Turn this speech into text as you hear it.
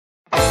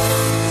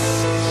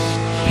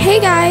Hey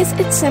guys,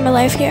 it's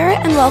Simmerlife here,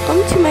 and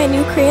welcome to my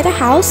new Create a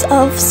House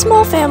of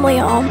Small Family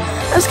Home.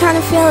 I was kind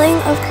of feeling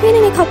of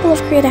creating a couple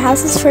of Create a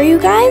Houses for you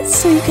guys,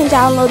 so you can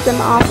download them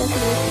off of the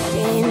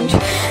exchange.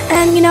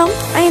 And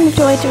I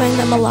enjoy doing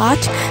them a lot.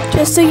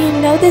 Just so you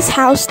know, this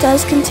house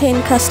does contain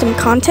custom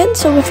content,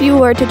 so if you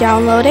were to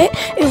download it,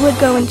 it would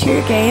go into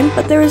your game,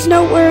 but there is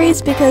no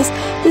worries because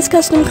this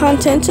custom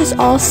content is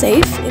all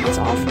safe. It is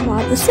all from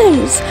The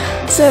Sims.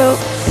 So,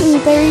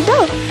 there you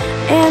go.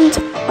 And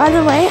by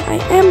the way, I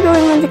am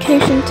going on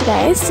vacation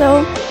today,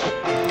 so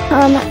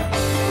I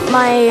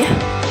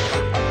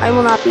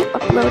will not be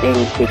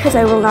uploading because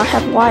I will not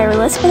have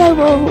wireless, but I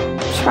will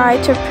try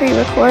to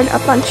pre-record a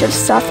bunch of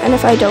stuff, and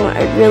if I don't,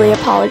 I really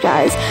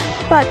apologize.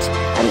 But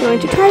I'm going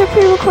to try to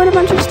pre-record a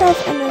bunch of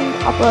stuff and then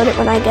upload it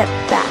when I get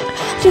back.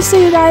 Just so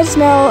you guys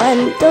know,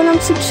 and don't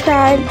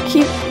unsubscribe,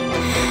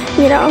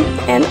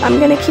 and I'm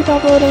gonna keep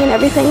uploading and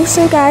everything.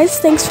 So guys,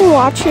 thanks for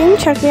watching.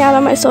 Check me out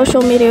on my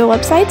social media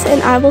websites,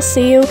 and I will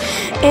see you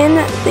in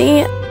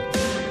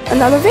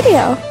another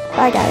video.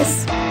 Bye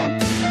guys.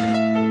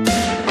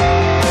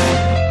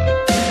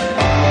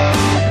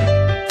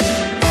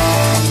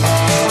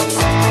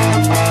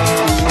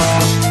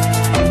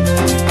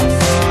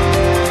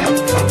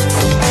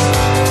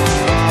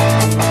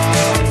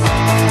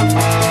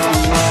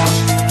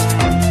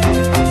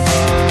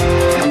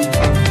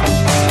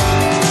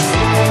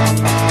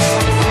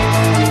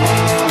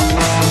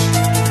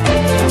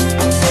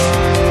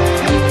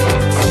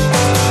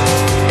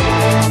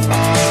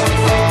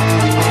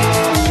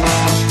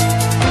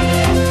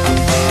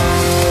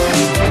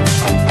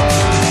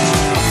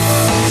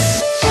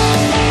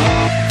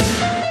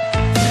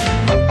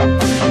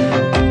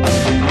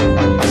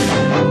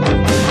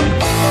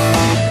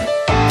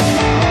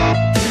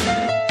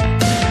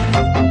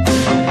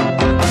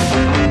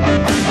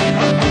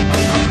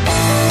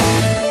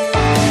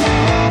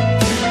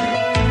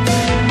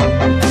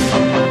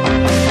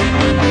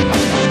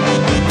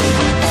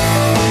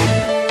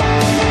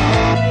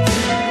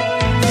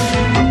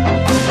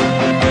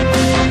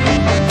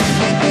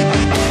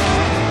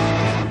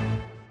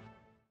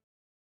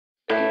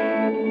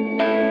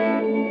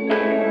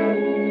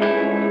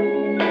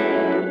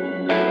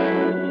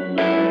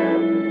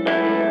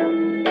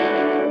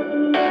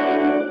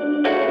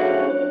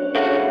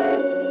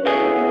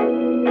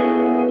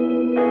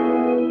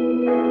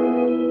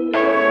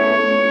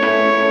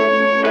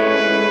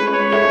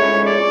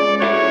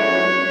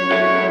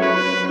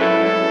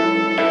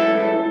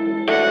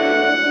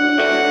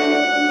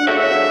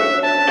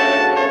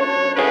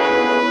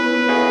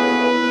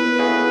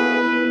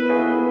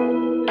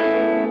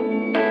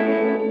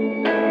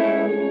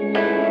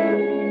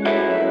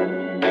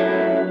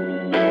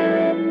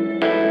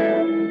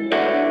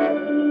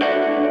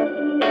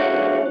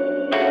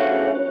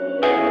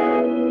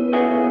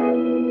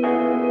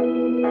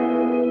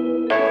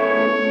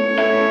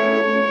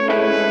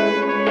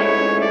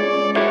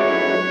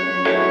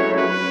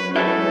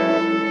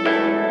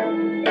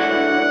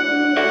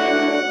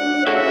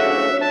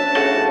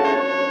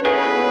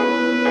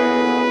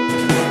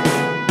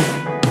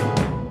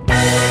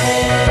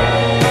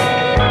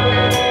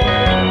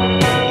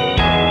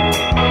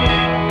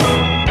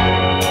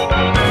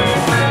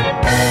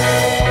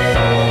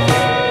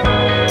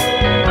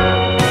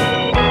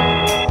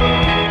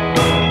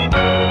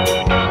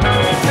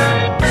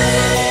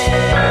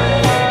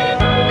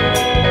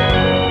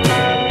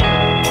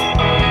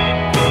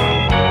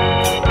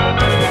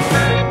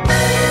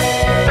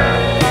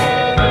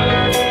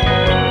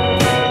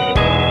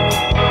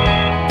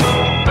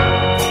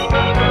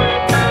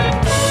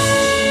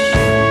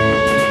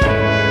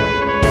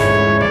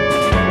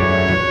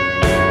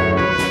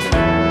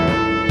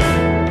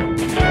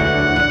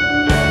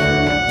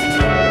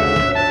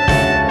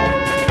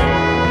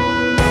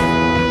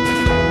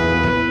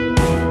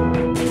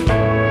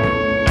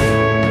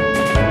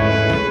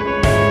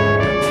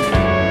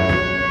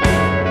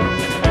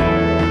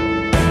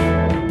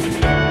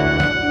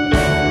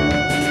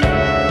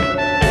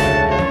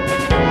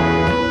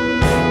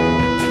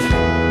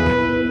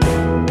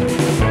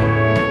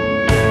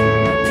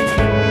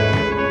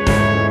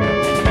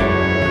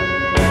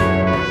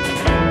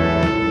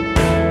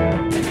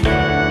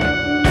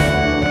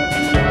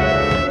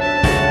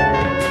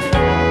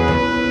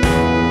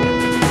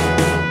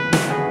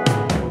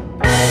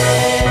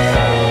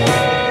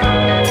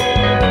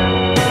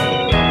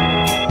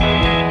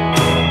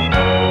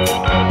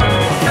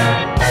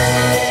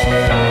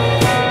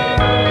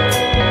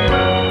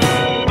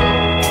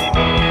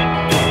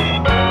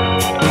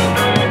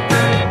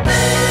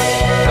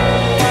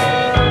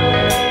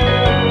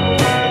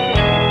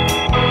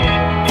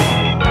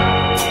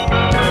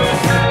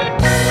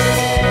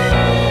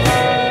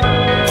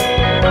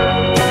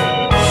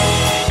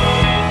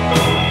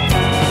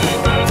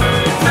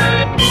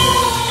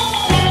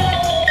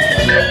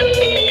 Thank you.